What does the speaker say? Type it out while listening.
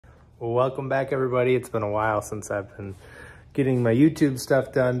Welcome back, everybody. It's been a while since I've been getting my YouTube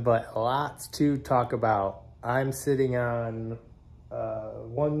stuff done, but lots to talk about. I'm sitting on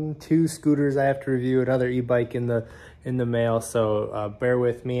two scooters I have to review, another e-bike in the mail, so bear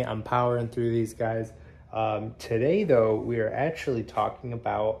with me. I'm powering through these guys. Today, though, we are actually talking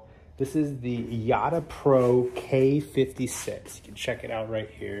about, this is the Yadea KS6. You can check it out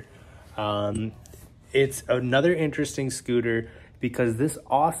right here. It's another interesting scooter because this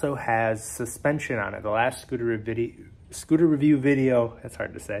also has suspension on it. The last scooter review video, that's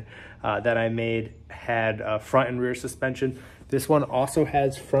hard to say, that I made had front and rear suspension. This one also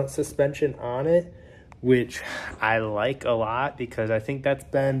has front suspension on it, which I like a lot because I think that's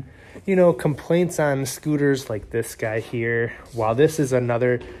been, complaints on scooters like this guy here. While this is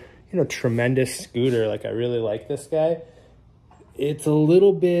another, tremendous scooter, like I really like this guy, it's a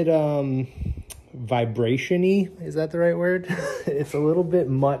little bit vibration-y, is that the right word? It's a little bit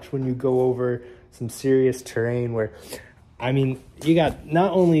much when you go over some serious terrain where, you got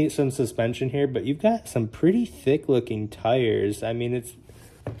not only some suspension here, but you've got some pretty thick looking tires.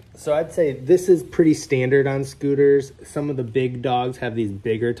 So I'd say this is pretty standard on scooters. Some of the big dogs have these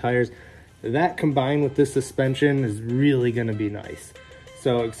bigger tires. That combined with this suspension is really gonna be nice.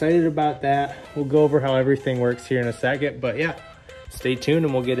 So excited about that. We'll go over how everything works here in a second, but yeah, stay tuned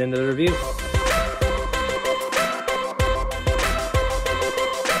and we'll get into the review.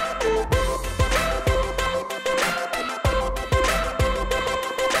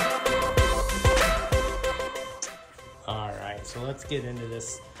 So let's get into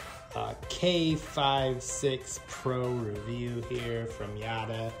this KS5 Pro review here from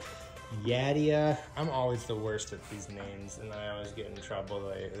Yadea. I'm always the worst at these names and I always get in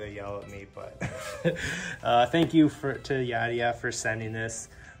trouble. They yell at me, but thank you to Yadea for sending this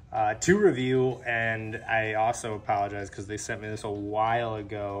to review. And I also apologize because they sent me this a while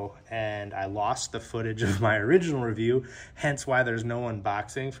ago and I lost the footage of my original review, hence why there's no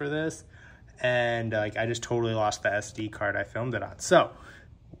unboxing for this. And I just totally lost the SD card I filmed it on. So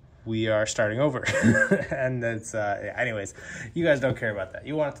we are starting over. And that's, anyways, you guys don't care about that.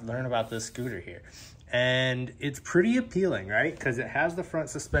 You want to learn about this scooter here. And it's pretty appealing, right? Because it has the front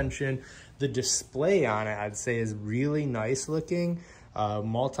suspension. The display on it, I'd say, is really nice looking.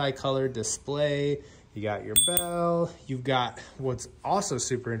 Multicolored display. You got your bell. You've got, what's also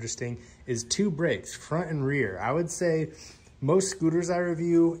super interesting is two brakes, front and rear. I would say most scooters I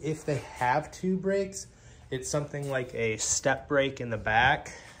review, if they have two brakes, it's something like a step brake in the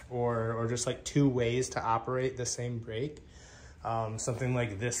back or just like two ways to operate the same brake. Something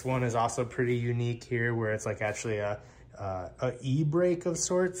like this one is also pretty unique here where it's like actually a e-brake of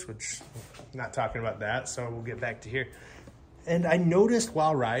sorts, which I'm not talking about that, so we'll get back to here. And I noticed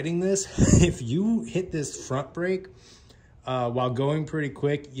while riding this, if you hit this front brake while going pretty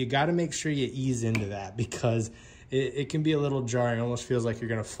quick, you gotta make sure you ease into that because it can be a little jarring. It almost feels like you're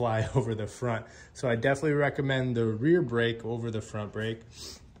gonna fly over the front. So I definitely recommend the rear brake over the front brake.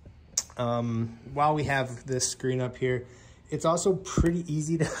 While we have this screen up here, it's also pretty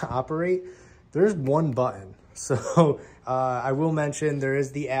easy to operate. There's one button. So I will mention there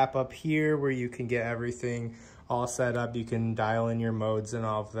is the app up here where you can get everything all set up. You can dial in your modes and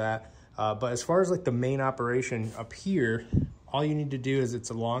all of that. But as far as like the main operation up here, all you need to do is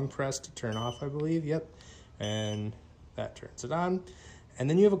it's a long press to turn off, I believe. Yep. And that turns it on. And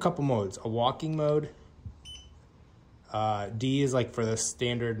then you have a couple modes, a walking mode. D is like for the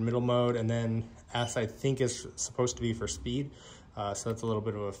standard middle mode, and then S I think is supposed to be for speed. So it's a little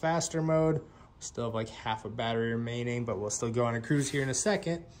bit of a faster mode. Still have like half a battery remaining, but we'll still go on a cruise here in a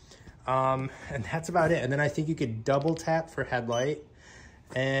second. And that's about it. And then I think you could double tap for headlight.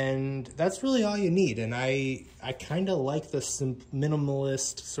 And that's really all you need. And I kind of like the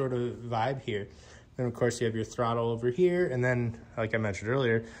minimalist sort of vibe here. And of course you have your throttle over here, and then, like I mentioned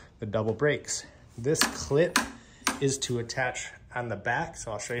earlier, the double brakes. This clip is to attach on the back,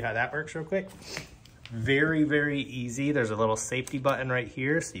 so I'll show you how that works real quick. Very, very easy. There's a little safety button right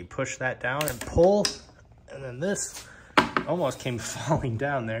here, so you push that down and pull, and then this almost came falling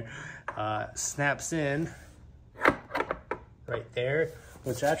down there. Snaps in right there,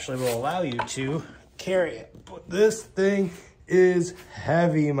 which actually will allow you to carry it. But this thing is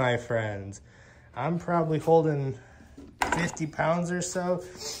heavy, my friends. I'm probably holding 50 pounds or so.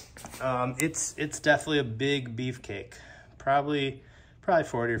 It's definitely a big beefcake, probably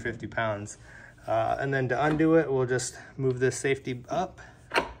 40 or 50 pounds. And then to undo it, we'll just move this safety up,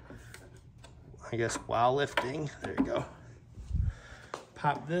 I guess, while lifting. There you go.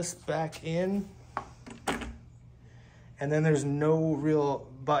 Pop this back in. And then there's no real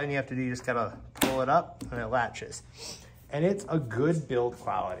button you have to do. You just gotta pull it up and it latches. And it's a good build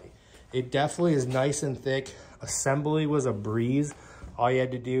quality. It definitely is nice and thick. Assembly was a breeze. All you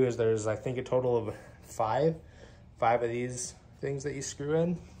had to do is there's, I think, a total of five of these things that you screw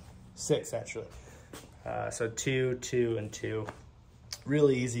in. 6 actually. So 2, 2, and 2.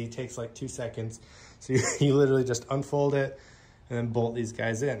 Really easy, takes like 2 seconds. So you literally just unfold it and then bolt these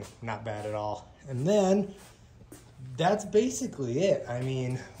guys in. Not bad at all. And then that's basically it. I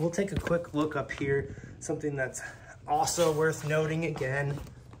mean, we'll take a quick look up here. Something that's also worth noting again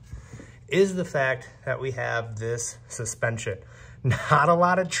is the fact that we have this suspension. Not a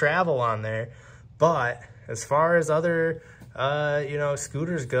lot of travel on there, but as far as other you know,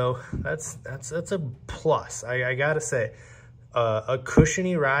 scooters go, that's a plus. I gotta say, a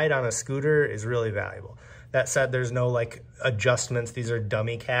cushiony ride on a scooter is really valuable. That said, there's no like adjustments. These are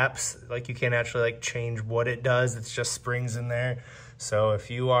dummy caps. Like you can't actually like change what it does. It's just springs in there. So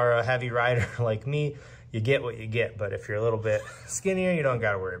if you are a heavy rider like me, you get what you get. But if you're a little bit skinnier, you don't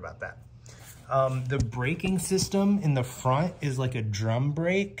gotta worry about that. The braking system in the front is like a drum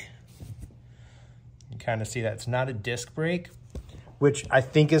brake. You kind of see that it's not a disc brake, which I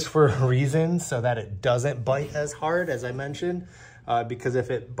think is for a reason, so that it doesn't bite as hard as I mentioned. Because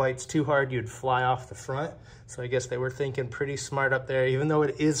if it bites too hard, you'd fly off the front. So I guess they were thinking pretty smart up there, even though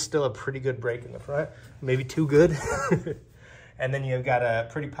it is still a pretty good brake in the front, maybe too good. And then you've got a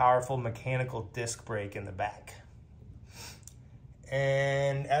pretty powerful mechanical disc brake in the back.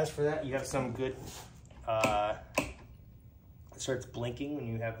 And as for that, you have some good, it starts blinking when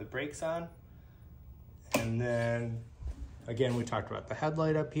you have the brakes on. And then, again, we talked about the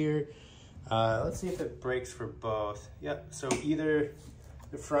headlight up here. Let's see if it brakes for both. Yep, so either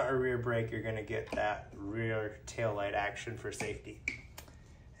the front or rear brake, you're gonna get that rear tail light action for safety.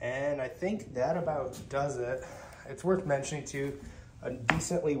 And I think that about does it. It's worth mentioning too, a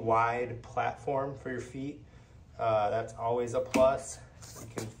decently wide platform for your feet. That's always a plus. You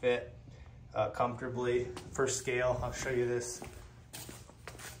can fit comfortably. For scale, I'll show you this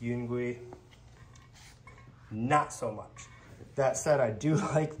Yungui. Not so much. That said, I do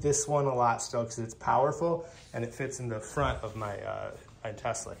like this one a lot still because it's powerful and it fits in the front of my, my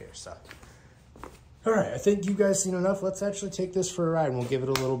Tesla here. So, all right, I think you guys seen enough. Let's actually take this for a ride and we'll give it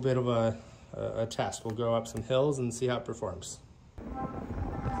a little bit of a test. We'll go up some hills and see how it performs.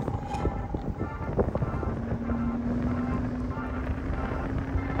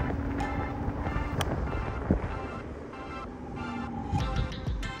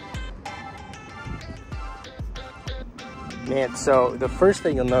 Man, so the first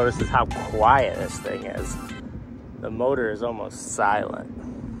thing you'll notice is how quiet this thing is. The motor is almost silent.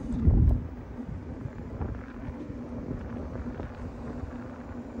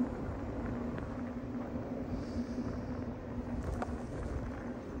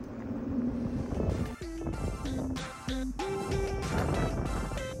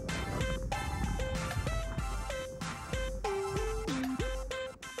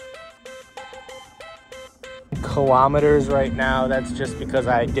 Kilometers right now, that's just because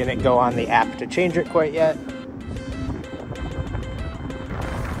I didn't go on the app to change it quite yet.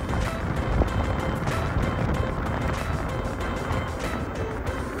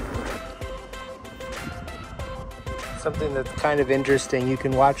 Something that's kind of interesting, you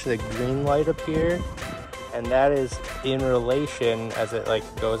can watch the green light appear, and that is in relation as it like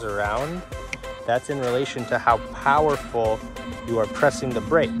goes around. That's in relation to how powerful you are pressing the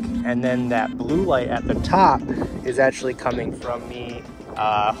brake. And then that blue light at the top is actually coming from me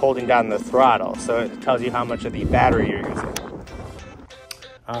holding down the throttle. So it tells you how much of the battery you're using.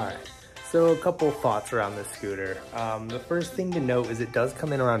 All right, so a couple thoughts around this scooter. The first thing to note is it does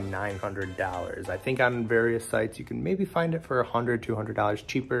come in around $900. I think on various sites you can maybe find it for $100, $200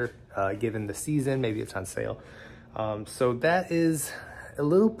 cheaper given the season. Maybe it's on sale. So that is a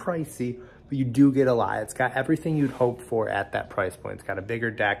little pricey. But you do get a lot. It's got everything you'd hope for at that price point. It's got a bigger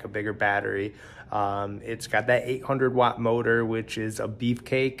deck, a bigger battery. It's got that 800-watt motor, which is a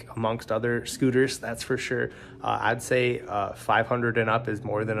beefcake amongst other scooters, that's for sure. I'd say 500 and up is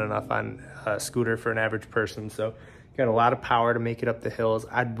more than enough on a scooter for an average person. So you got a lot of power to make it up the hills.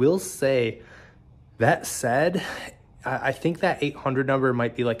 I will say, that said, I think that 800 number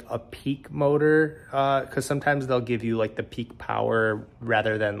might be like a peak motor, because sometimes they'll give you like the peak power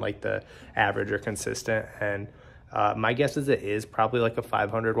rather than like the average or consistent. And my guess is it is probably like a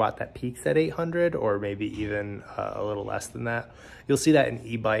 500 watt that peaks at 800, or maybe even a little less than that. You'll see that in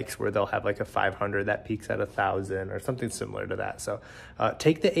e-bikes where they'll have like a 500 that peaks at 1,000 or something similar to that. So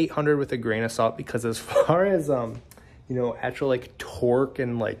take the 800 with a grain of salt, because as far as you know, actual like torque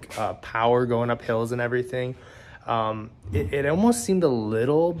and like power going up hills and everything, it almost seemed a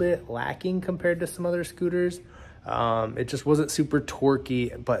little bit lacking compared to some other scooters. It just wasn't super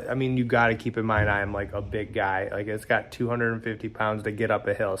torquey, but I mean, you got to keep in mind, I am like a big guy. Like it's got 250 pounds to get up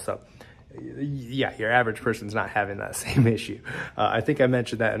a hill. So yeah, your average person's not having that same issue. I think I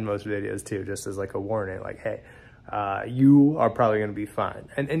mentioned that in most videos too, just as like a warning, like, hey, you are probably going to be fine.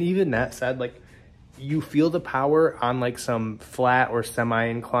 And even that said, like, you feel the power on like some flat or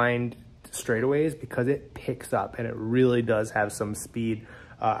semi-inclined straightaways because it picks up and it really does have some speed.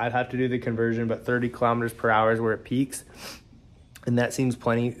 I'd have to do the conversion, but 30 kilometers per hour is where it peaks. And that seems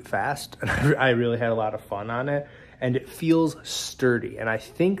plenty fast. And I really had a lot of fun on it. And it feels sturdy. And I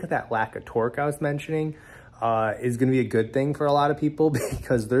think that lack of torque I was mentioning is going to be a good thing for a lot of people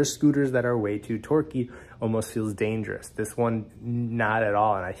because there's scooters that are way too torquey, almost feels dangerous. This one, not at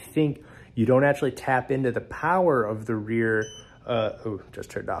all. And I think you don't actually tap into the power of the rear. Oh, just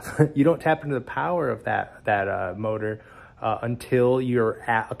turned off. You don't tap into the power of that motor until you're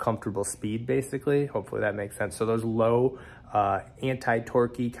at a comfortable speed, basically. Hopefully that makes sense. So those low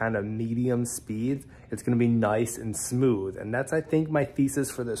anti-torquey kind of medium speeds, it's going to be nice and smooth. And that's, I think, my thesis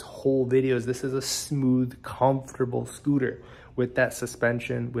for this whole video is this is a smooth, comfortable scooter with that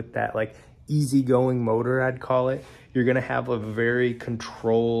suspension, with that like easygoing motor, I'd call it. You're going to have a very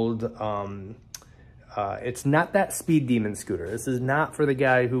controlled, it's not that speed demon scooter. This is not for the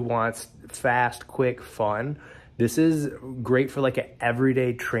guy who wants fast, quick fun. This is great for like an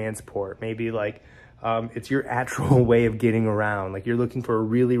everyday transport. Maybe like it's your actual way of getting around. Like you're looking for a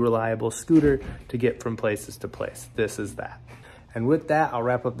really reliable scooter to get from places to place. This is that. And with that, I'll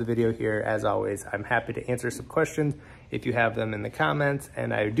wrap up the video here. As always, I'm happy to answer some questions if you have them in the comments.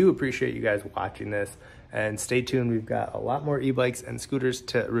 And I do appreciate you guys watching this. And stay tuned. We've got a lot more e-bikes and scooters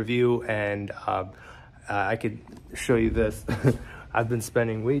to review. And I could show you this. I've been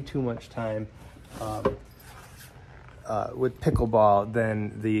spending way too much time with pickleball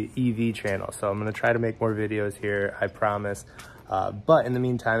than the EV channel. So I'm going to try to make more videos here, I promise. But in the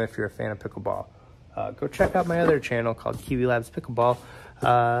meantime, if you're a fan of pickleball, go check out my other channel called Kiwi Labs Pickleball,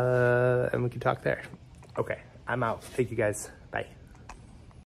 and we can talk there. Okay, I'm out. Thank you guys. Bye.